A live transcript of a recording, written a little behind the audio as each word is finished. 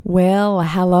Well,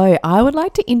 hello. I would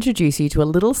like to introduce you to a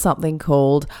little something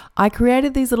called, I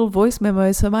created these little voice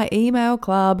memos for my email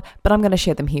club, but I'm going to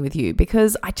share them here with you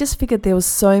because I just figured there was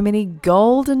so many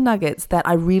golden nuggets that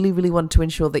I really wanted to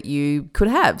ensure that you could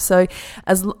have. So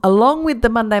along with the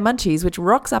Monday Munchies, which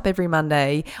rocks up every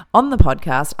Monday on the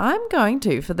podcast, I'm going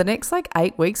to, for the next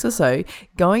 8 weeks or so,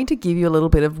 going to give you a little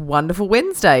bit of Wonderful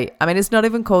Wednesday. I mean, it's not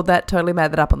even called that, totally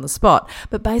made that up on the spot.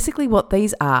 But basically what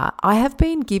these are, I have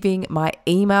been giving my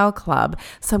email club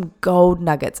some gold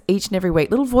nuggets each and every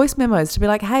week, little voice memos to be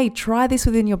like, hey, try this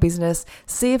within your business,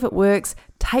 see if it works,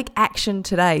 take action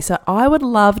today. So I would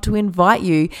love to invite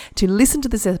you to listen to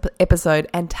this episode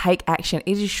and take action.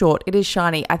 It is short, it is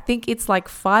shiny. I think it's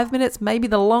 5 minutes, maybe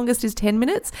the longest is 10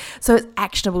 minutes. So it's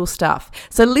actionable stuff.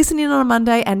 So listen in on a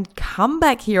Monday and come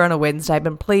back here on a Wednesday,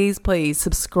 but please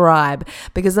subscribe,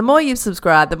 because the more you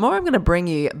subscribe, the more I'm going to bring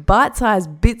you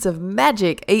bite-sized bits of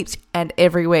magic each and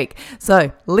every week.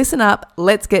 So listen up,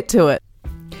 let's get to it.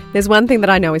 There's one thing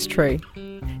that I know is true.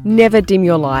 Never dim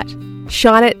your light.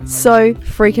 Shine it so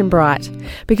freaking bright,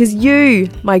 because you,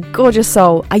 my gorgeous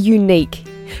soul, are unique.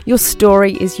 Your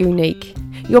story is unique.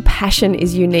 Your passion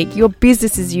is unique. Your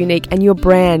business is unique, and your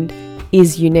brand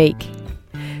is unique.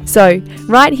 So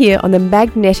right here on the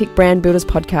Magnetic Brand Builders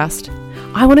podcast,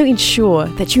 I want to ensure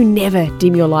that you never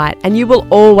dim your light and you will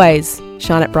always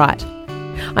shine it bright.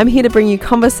 I'm here to bring you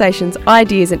conversations,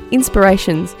 ideas, and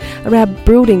inspirations around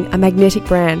building a magnetic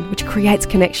brand which creates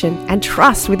connection and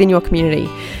trust within your community.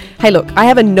 Hey, look, I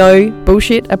have a no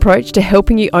bullshit approach to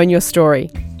helping you own your story,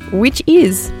 which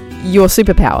is your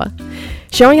superpower.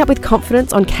 Showing up with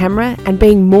confidence on camera and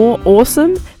being more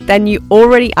awesome than you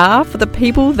already are for the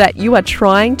people that you are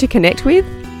trying to connect with,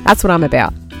 that's what I'm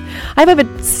about. I have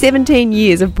over 17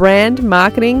 years of brand,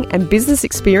 marketing, and business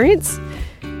experience,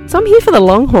 so I'm here for the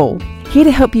long haul. Here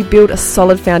to help you build a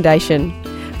solid foundation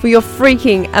for your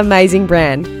freaking amazing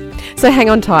brand. So hang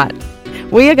on tight.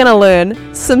 We are going to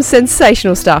learn some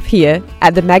sensational stuff here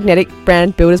at the Magnetic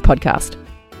Brand Builders podcast.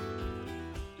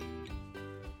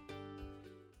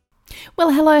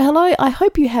 Well, hello. I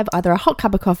hope you have either a hot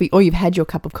cup of coffee or you've had your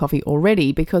cup of coffee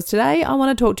already, because today I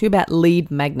want to talk to you about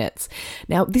lead magnets.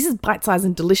 Now, this is bite-sized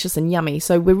and delicious and yummy,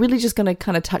 so we're really just going to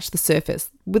kind of touch the surface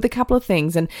with a couple of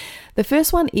things. And the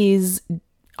first one is,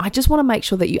 I just want to make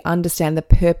sure that you understand the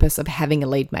purpose of having a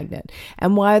lead magnet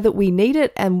and why that we need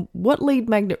it, and what a lead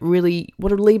magnet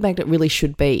really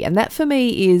should be. And that for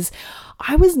me is,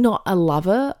 I was not a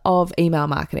lover of email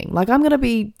marketing. I'm going to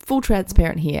be full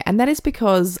transparent here. And that is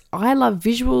because I love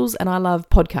visuals and I love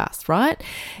podcasts, right?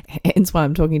 Hence why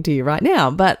I'm talking to you right now.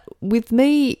 But with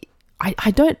me,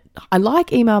 I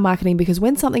like email marketing because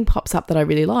when something pops up that I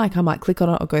really like, I might click on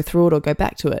it or go through it or go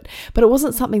back to it. But it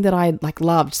wasn't something that I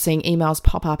loved seeing emails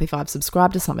pop up if I've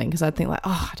subscribed to something, because I'd think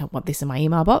I don't want this in my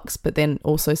email box, but then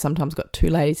also sometimes got too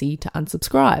lazy to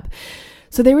unsubscribe.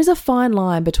 So there is a fine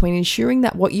line between ensuring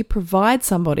that what you provide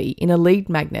somebody in a lead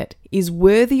magnet is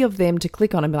worthy of them to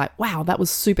click on and be like, wow, that was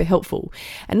super helpful.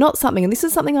 And not something, and this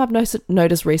is something I've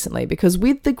noticed recently, because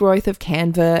with the growth of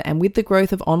Canva and with the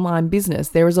growth of online business,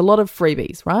 there is a lot of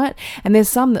freebies, right? And there's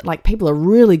some that people are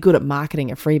really good at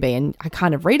marketing a freebie, and I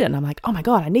kind of read it and I'm like, oh my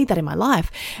God, I need that in my life.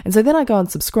 And so then I go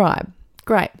and subscribe.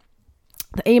 Great.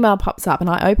 The email pops up and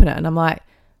I open it and I'm like,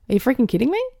 are you freaking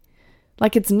kidding me?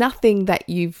 It's nothing that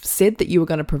you've said that you were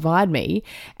going to provide me,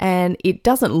 and it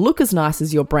doesn't look as nice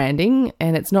as your branding,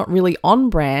 and it's not really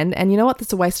on brand, and you know what?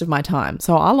 That's a waste of my time.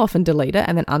 So I'll often delete it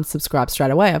and then unsubscribe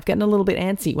straight away. I've gotten a little bit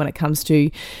antsy when it comes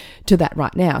to that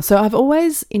right now. So I've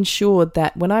always ensured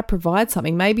that when I provide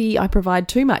something, maybe I provide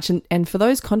too much. And for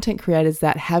those content creators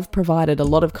that have provided a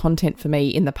lot of content for me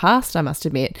in the past, I must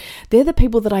admit, they're the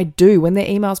people that I do, when their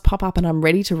emails pop up and I'm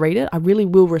ready to read it, I really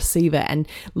will receive it and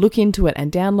look into it and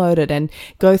download it and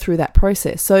go through that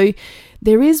process. So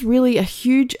there is really a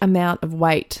huge amount of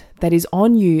weight that is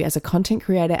on you as a content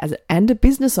creator and a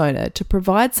business owner to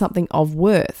provide something of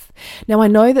worth. Now, I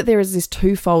know that there is this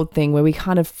twofold thing where we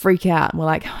kind of freak out and we're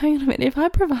like, hang on a minute, if I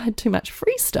provide too much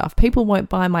free stuff, people won't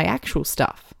buy my actual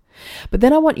stuff. But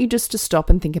then I want you just to stop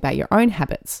and think about your own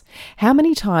habits. How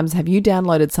many times have you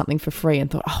downloaded something for free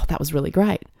and thought, oh, that was really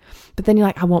great? But then you're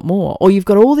like, I want more. Or you've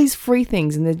got all these free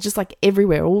things and they're just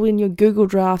everywhere, all in your Google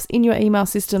Drafts, in your email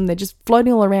system, they're just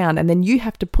floating all around. And then you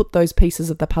have to put those pieces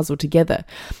of the puzzle together.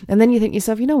 And then you think to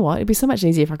yourself, you know what? It'd be so much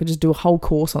easier if I could just do a whole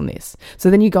course on this. So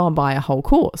then you go and buy a whole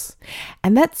course.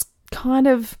 And that's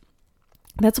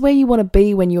where you want to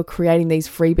be when you're creating these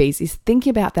freebies, is think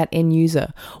about that end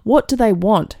user. What do they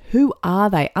want? Who are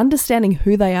they? Understanding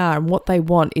who they are and what they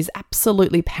want is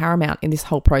absolutely paramount in this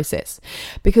whole process.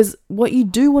 Because what you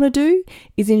do want to do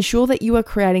is ensure that you are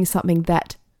creating something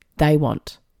that they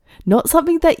want. Not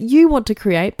something that you want to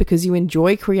create because you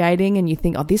enjoy creating and you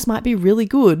think, oh, this might be really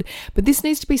good, but this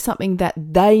needs to be something that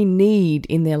they need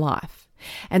in their life.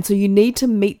 And so you need to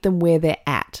meet them where they're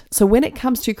at. So when it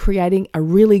comes to creating a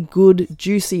really good,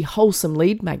 juicy, wholesome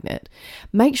lead magnet,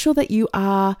 make sure that you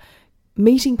are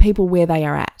meeting people where they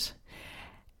are at.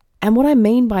 And what I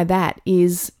mean by that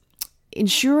is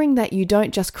ensuring that you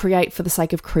don't just create for the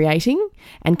sake of creating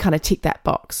and kind of tick that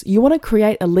box. You want to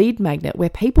create a lead magnet where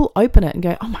people open it and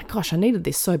go, oh my gosh, I needed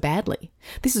this so badly.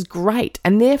 This is great.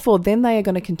 And therefore, then they are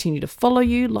going to continue to follow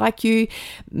you, like you,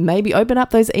 maybe open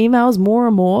up those emails more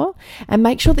and more, and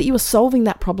make sure that you are solving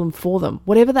that problem for them,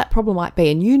 whatever that problem might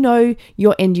be. And you know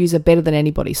your end user better than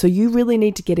anybody. So you really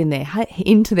need to get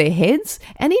into their heads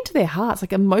and into their hearts,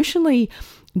 like emotionally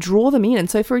draw them in. And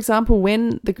so, for example,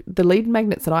 when the lead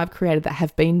magnets that I've created that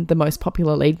have been the most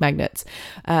popular lead magnets,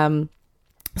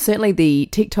 certainly the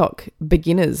TikTok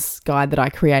beginners guide that I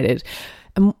created,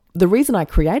 the reason I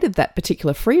created that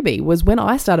particular freebie was when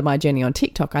I started my journey on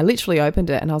TikTok, I literally opened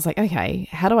it and I was like, okay,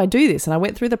 how do I do this? And I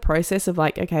went through the process of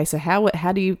like, okay, so how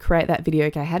do you create that video?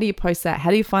 Okay, how do you post that? How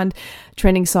do you find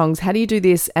trending songs? How do you do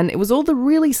this? And it was all the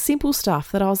really simple stuff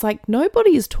that I was like,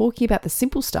 nobody is talking about the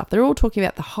simple stuff. They're all talking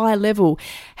about the high level,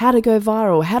 how to go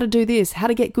viral, how to do this, how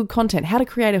to get good content, how to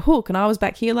create a hook. And I was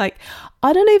back here like,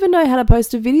 I don't even know how to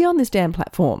post a video on this damn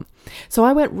platform. So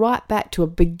I went right back to a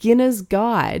beginner's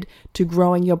guide to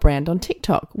growing your brand on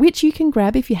TikTok, which you can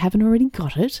grab if you haven't already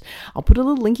got it. I'll put a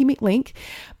little linky link.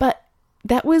 But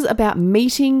that was about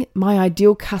meeting my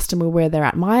ideal customer where they're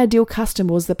at. My ideal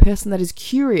customer was the person that is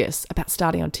curious about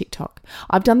starting on TikTok.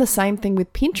 I've done the same thing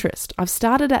with Pinterest. I've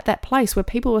started at that place where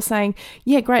people were saying,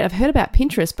 yeah, great, I've heard about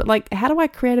Pinterest, but like, how do I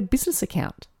create a business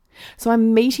account? So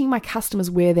I'm meeting my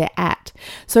customers where they're at.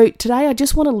 So today I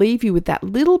just want to leave you with that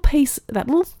little piece, that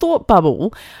little thought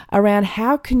bubble around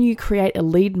how can you create a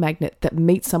lead magnet that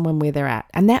meets someone where they're at.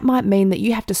 And that might mean that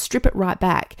you have to strip it right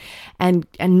back and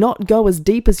not go as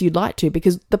deep as you'd like to,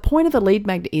 because the point of a lead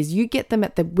magnet is you get them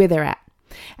at where they're at.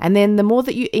 And then the more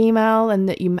that you email and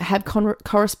that you have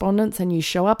correspondence and you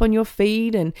show up on your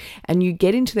feed and you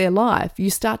get into their life, you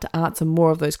start to answer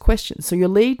more of those questions. So your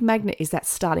lead magnet is that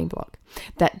starting block,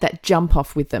 that jump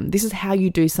off with them. This is how you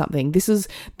do something. This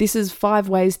is 5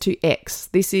 ways to X.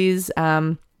 This is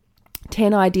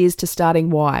 10 ideas to starting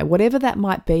Y, whatever that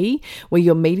might be, where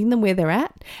you're meeting them where they're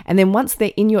at. And then once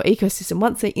they're in your ecosystem,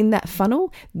 once they're in that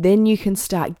funnel, then you can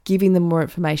start giving them more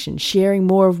information, sharing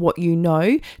more of what you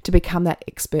know to become that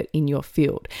expert in your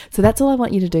field. So that's all I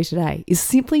want you to do today, is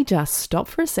simply just stop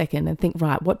for a second and think,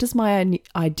 right, what does my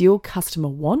ideal customer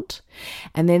want?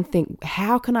 And then think,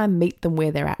 how can I meet them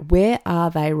where they're at? Where are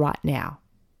they right now?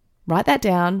 Write that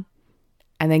down.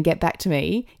 And then get back to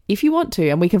me if you want to,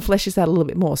 and we can flesh this out a little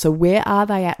bit more. So where are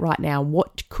they at right now?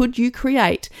 What could you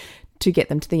create to get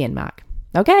them to the end mark?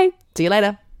 Okay, see you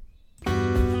later.